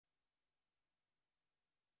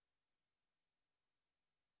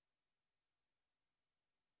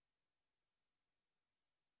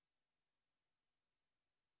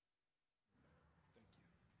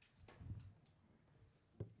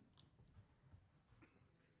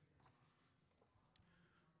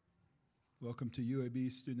Welcome to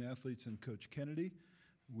UAB student athletes and Coach Kennedy.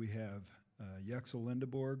 We have Yaxel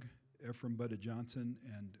Lindeborg, Ephraim Budda Johnson,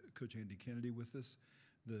 and Coach Andy Kennedy with us.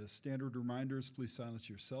 The standard reminders: please silence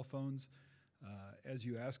your cell phones. As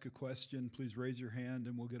you ask a question, please raise your hand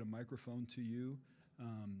and we'll get a microphone to you.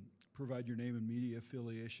 Provide your name and media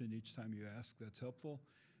affiliation each time you ask. That's helpful.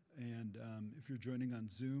 And if you're joining on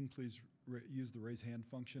Zoom, please use the raise hand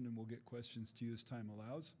function and we'll get questions to you as time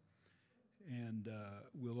allows. And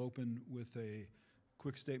we'll open with a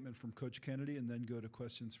quick statement from Coach Kennedy and then go to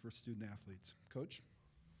questions for student athletes. Coach?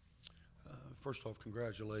 First off,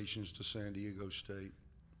 congratulations to San Diego State.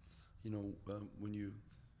 You know, when you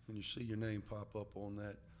see your name pop up on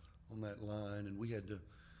that line, and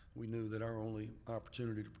we knew that our only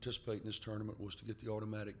opportunity to participate in this tournament was to get the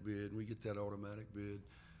automatic bid, and we get that automatic bid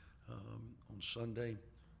on Sunday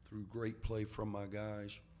through great play from my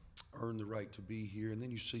guys, earned the right to be here, and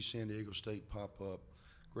then you see San Diego State pop up.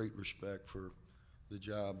 Great respect for the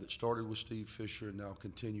job that started with Steve Fisher and now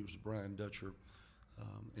continues with Brian Dutcher.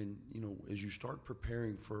 And, you know, as you start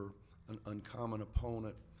preparing for an uncommon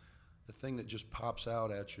opponent, the thing that just pops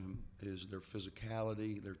out at you is their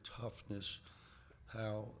physicality, their toughness,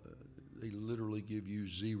 how they literally give you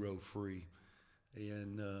zero free.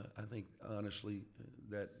 And I think, honestly,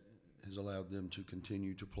 that has allowed them to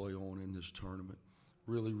continue to play on in this tournament.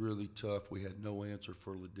 Really, really tough. We had no answer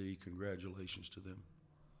for LaD. Congratulations to them.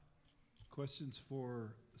 Questions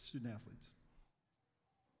for student athletes?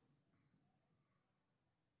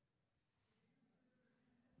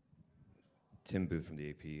 Tim Booth from the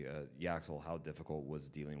AP. Yaxel, how difficult was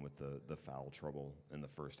dealing with the foul trouble in the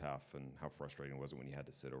first half, and how frustrating was it when you had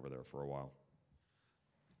to sit over there for a while?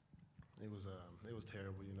 It was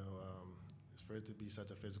terrible, you know. For it to be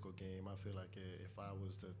such a physical game, I feel like if I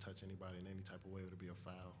was to touch anybody in any type of way, it would be a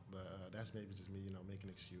foul. But that's maybe just me, you know, making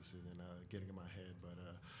excuses and getting in my head. But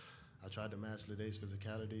I tried to match LaDe's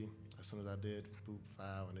physicality. As soon as I did, boop,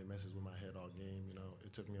 foul, and it messes with my head all game. You know,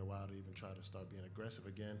 it took me a while to even try to start being aggressive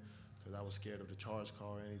again, because I was scared of the charge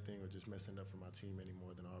call or anything, or just messing up for my team any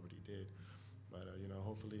more than I already did. But, you know,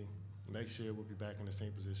 hopefully next year we'll be back in the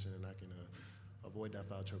same position and I can avoid that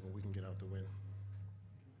foul trouble and we can get out the win.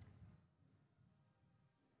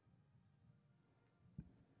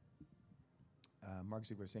 Mark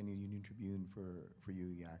Ziegler, San Diego Union Tribune for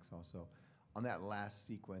you, Yax, also. On that last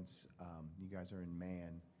sequence, you guys are in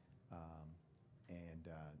man, and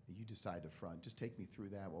you decide to front. Just take me through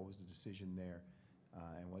that. What was the decision there?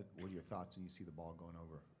 And what are your thoughts when you see the ball going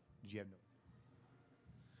over? Did you have no?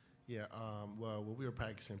 Yeah, well, what we were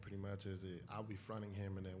practicing pretty much is that I'll be fronting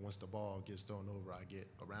him, and then once the ball gets thrown over, I get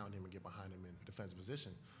around him and get behind him in defensive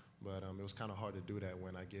position. But it was kind of hard to do that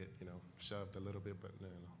when I get, you know, shoved a little bit, but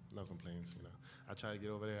no complaints, you know. I tried to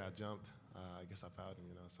get over there, I jumped, I guess I fouled him,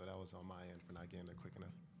 you know, so that was on my end for not getting there quick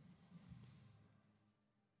enough.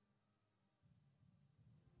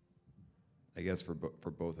 I guess for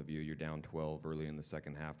both of you, you're down 12 early in the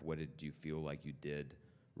second half. What did you feel like you did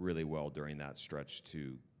really well during that stretch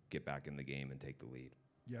to get back in the game and take the lead?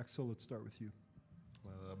 Yaxel, let's start with you.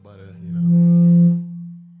 Well, Budda, you know,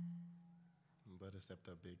 Budda stepped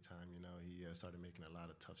up big time. You know, he started making a lot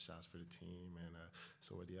of tough shots for the team, and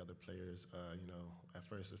so were the other players. You know, at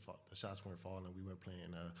first the shots weren't falling. We weren't playing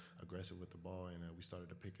aggressive with the ball, and we started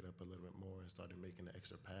to pick it up a little bit more and started making the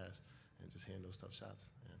extra pass and just hand those tough shots.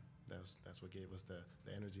 And that's what gave us the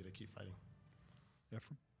energy to keep fighting.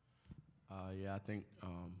 Ephraim? Yeah, I think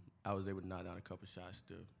I was able to knock down a couple shots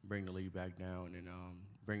to bring the lead back down and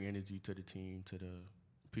bring energy to the team, to the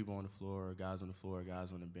people on the floor, guys on the floor, guys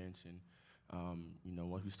on the bench. And, you know,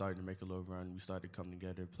 once we started to make a little run, we started to come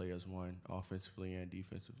together, play as one, offensively and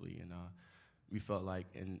defensively. And we felt like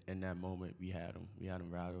in that moment we had them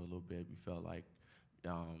rattled a little bit. We felt like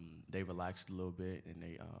they relaxed a little bit, and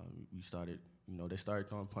we started, you know, they started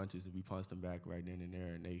throwing punches, and we punched them back right then and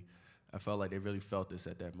there. And I felt like they really felt this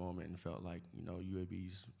at that moment, and felt like, you know,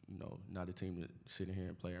 UAB's, you know, not a team to sit in here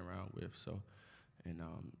and play around with. So, and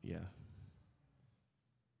yeah.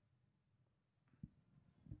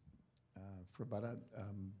 For Budda,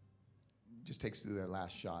 just take us through their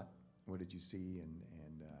last shot. What did you see, and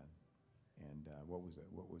what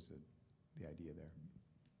was the idea there?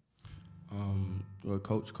 Well,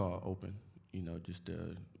 coach called open, you know, just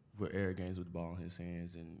for air games with the ball in his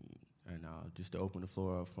hands, and just to open the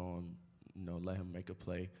floor up for him, you know, let him make a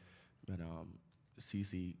play. But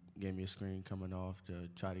CC gave me a screen coming off to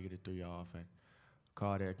try to get a three off, and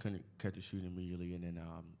called there, couldn't catch the shoot immediately, and then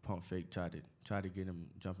pump fake, tried to get him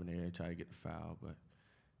jump in the air, try to get the foul, but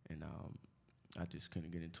I just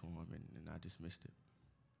couldn't get into him, and I just missed it.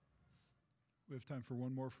 We have time for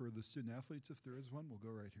one more for the student athletes. If there is one, we'll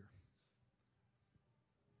go right here.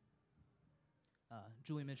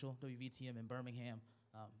 Julie Mitchell, WVTM in Birmingham.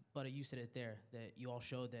 But you said it there, that you all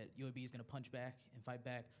showed that UAB is going to punch back and fight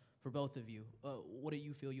back for both of you. What do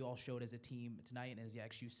you feel you all showed as a team tonight? And as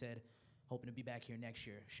you said, hoping to be back here next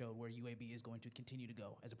year, showed where UAB is going to continue to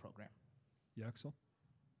go as a program. Yaxel?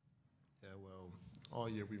 Yeah, well, all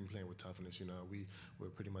year we've been playing with toughness. You know, we're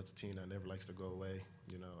pretty much a team that never likes to go away.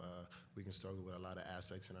 You know, we can struggle with a lot of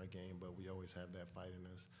aspects in our game, but we always have that fight in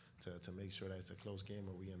us to make sure that it's a close game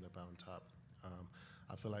where we end up on top.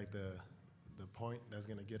 I feel like the point that's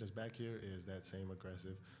going to get us back here is that same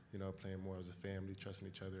aggressive, you know, playing more as a family, trusting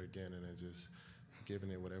each other again, and then just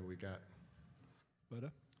giving it whatever we got.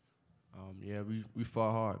 Butter? Yeah, we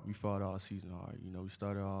fought hard. We fought all season hard. You know, we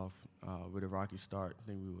started off with a rocky start. I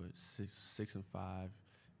think we were 6-5,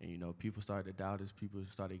 and you know, people started to doubt us. People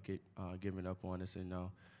started giving up on us, and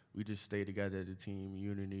we just stayed together as a team,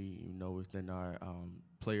 unity. You know, within our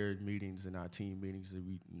player meetings and our team meetings,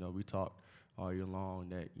 that we talked all year long.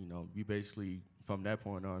 That we basically from that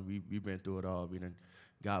point on, we've been through it all. We done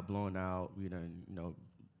got blown out. We done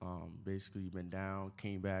basically been down,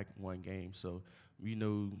 came back, won games. So we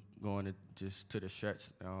knew going to the stretch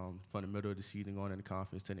from the middle of the season, going in the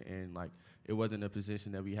conference to the end, like it wasn't a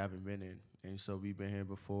position that we haven't been in. And so we've been here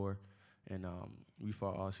before, and we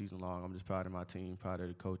fought all season long. I'm just proud of my team, proud of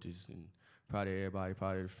the coaches, and proud of everybody,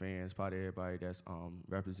 proud of the fans, proud of everybody that's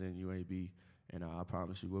representing UAB. And I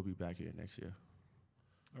promise you we'll be back here next year.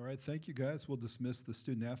 All right, thank you, guys. We'll dismiss the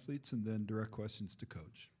student athletes and then direct questions to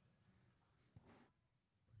Coach.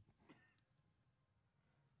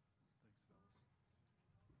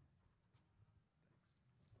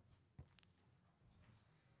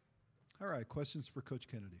 All right, questions for Coach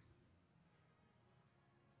Kennedy.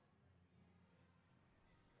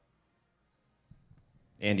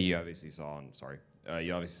 Andy, you obviously saw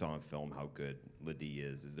on film how good Ladie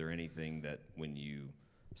is. Is there anything that when you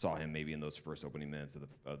saw him maybe in those first opening minutes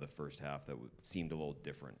of the first half that seemed a little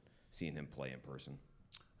different, seeing him play in person?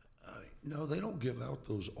 No, they don't give out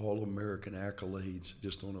those All-American accolades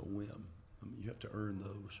just on a whim. I mean, you have to earn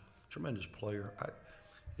those. Tremendous player.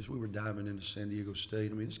 As we were diving into San Diego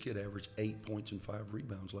State, I mean, this kid averaged 8 points and 5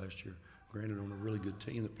 rebounds last year. Granted, on a really good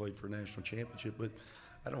team that played for a national championship, but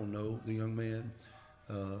I don't know the young man.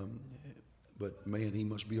 But man, he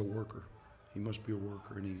must be a worker. He must be a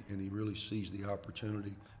worker, and he really sees the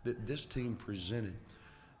opportunity that this team presented,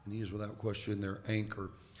 and he is without question their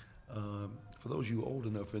anchor. For those of you old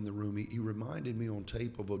enough in the room, he reminded me on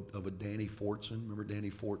tape of a Danny Fortson. Remember Danny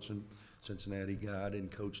Fortson, Cincinnati guy? I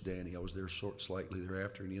didn't coach Danny. I was there slightly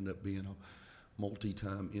thereafter, and he ended up being a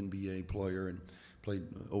multi-time NBA player and played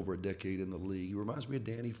over a decade in the league. He reminds me of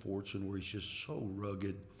Danny Fortson, where he's just so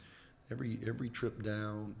rugged. Every trip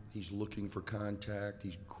down, he's looking for contact.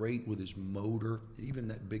 He's great with his motor, even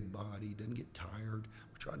that big body. He doesn't get tired.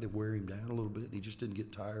 We tried to wear him down a little bit, and he just didn't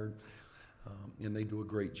get tired. And they do a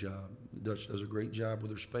great job. Dutch does a great job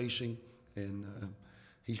with their spacing, and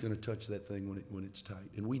he's going to touch that thing when it's tight.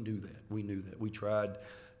 And we knew that. We knew that. We tried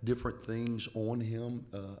different things on him,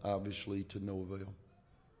 obviously, to no avail.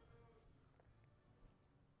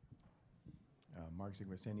 Mark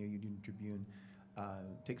Ziegler, San Diego Union Tribune.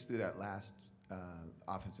 Takes through that last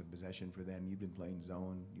offensive possession for them. You've been playing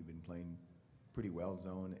zone. You've been playing pretty well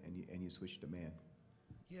zone, and you switched to man.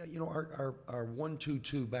 Yeah, you know, our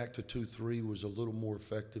 1-2-2 back to 2-3 was a little more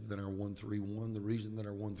effective than our 1-3-1. The reason that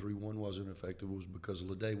our 1-3-1 wasn't effective was because of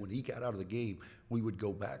Ladie. When he got out of the game, we would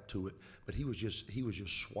go back to it, but he was just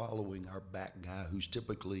swallowing our back guy, who's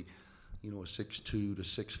typically, you know, a 6'2" to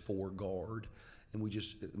 6'4" guard, and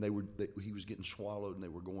he was getting swallowed, and they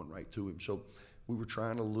were going right through him. So we were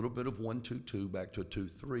trying a little bit of 1-2-2 back to a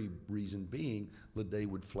 2-3, reason being Ladie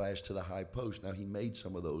would flash to the high post. Now, he made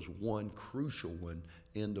some of those. One crucial one,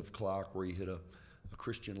 end of clock, where he hit a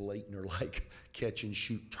Christian Laettner-like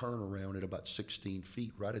catch-and-shoot turnaround at about 16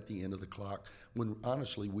 feet right at the end of the clock when,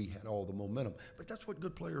 honestly, we had all the momentum. But that's what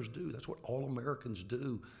good players do. That's what All-Americans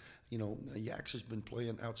do. You know, Yax has been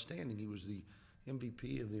playing outstanding. He was the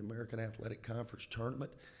MVP of the American Athletic Conference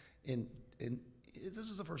tournament. And this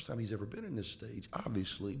is the first time he's ever been in this stage,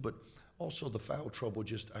 obviously, but also the foul trouble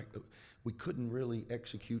we couldn't really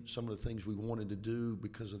execute some of the things we wanted to do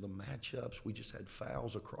because of the matchups. We just had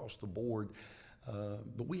fouls across the board,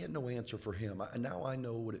 but we had no answer for him. Now I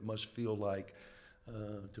know what it must feel like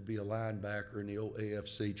to be a linebacker in the old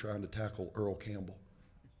AFC trying to tackle Earl Campbell.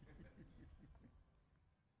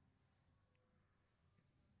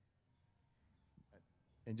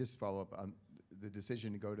 And just follow up on the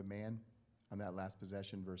decision to go to man on that last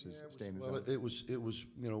possession versus staying in the zone. It was,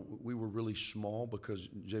 you know, we were really small because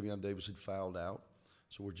Javion Davis had fouled out.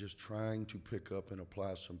 So we're just trying to pick up and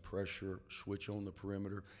apply some pressure, switch on the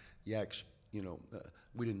perimeter. Yax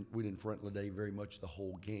we didn't front Lede very much the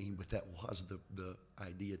whole game, but that was the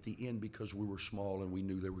idea at the end because we were small and we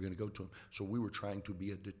knew they were going to go to him. So we were trying to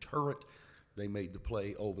be a deterrent. They made the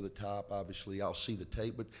play over the top. Obviously, I'll see the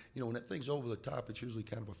tape, but when that thing's over the top, it's usually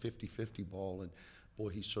kind of a 50-50 ball, and boy,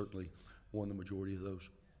 he certainly won the majority of those.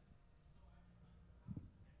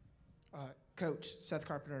 Coach Seth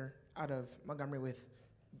Carpenter out of Montgomery with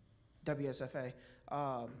WSFA.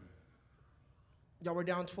 Y'all were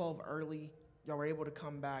down 12 early. Y'all were able to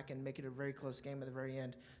come back and make it a very close game at the very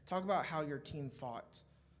end. Talk about how your team fought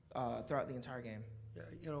throughout the entire game. Yeah,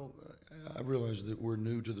 I realize that we're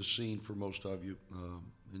new to the scene for most of you,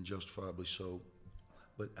 and justifiably so.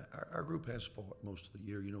 But our group has fought most of the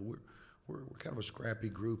year. We're kind of a scrappy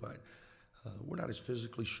group. We're not as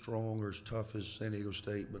physically strong or as tough as San Diego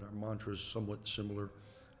State, but our mantra is somewhat similar,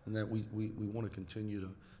 in that we want to continue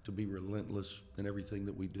to be relentless in everything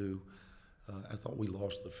that we do. I thought we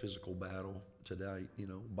lost the physical battle tonight.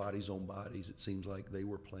 Bodies on bodies. It seems like they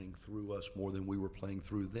were playing through us more than we were playing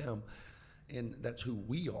through them. And that's who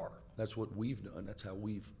we are. That's what we've done. That's how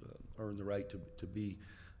we've earned the right to be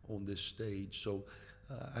on this stage. So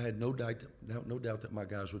I had no doubt that my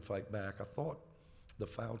guys would fight back. I thought the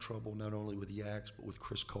foul trouble, not only with Yaks, but with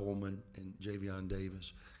Chris Coleman and Javion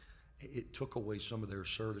Davis, it took away some of their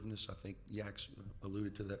assertiveness. I think Yaks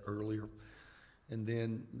alluded to that earlier. And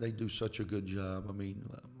then they do such a good job. I mean,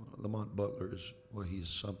 Lamont Butler he's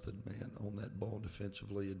something, man, on that ball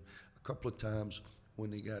defensively. And a couple of times when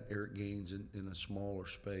they got Eric Gaines in a smaller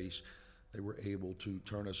space, they were able to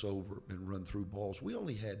turn us over and run through balls. We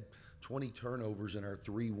only had 20 turnovers in our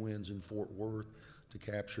 3 wins in Fort Worth to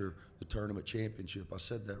capture the tournament championship. I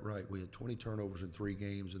said that right. We had 20 turnovers in 3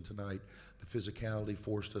 games, and tonight the physicality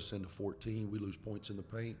forced us into 14. We lose points in the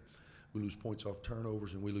paint, we lose points off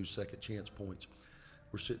turnovers, and we lose second chance points.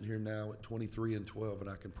 We're sitting here now at 23-12, and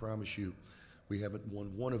I can promise you we haven't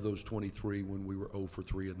won one of those 23 when we were 0 for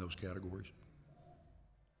 3 in those categories.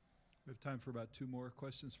 We have time for about 2 more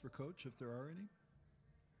questions for Coach, if there are any.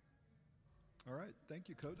 All right. Thank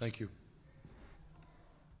you, Coach. Thank you.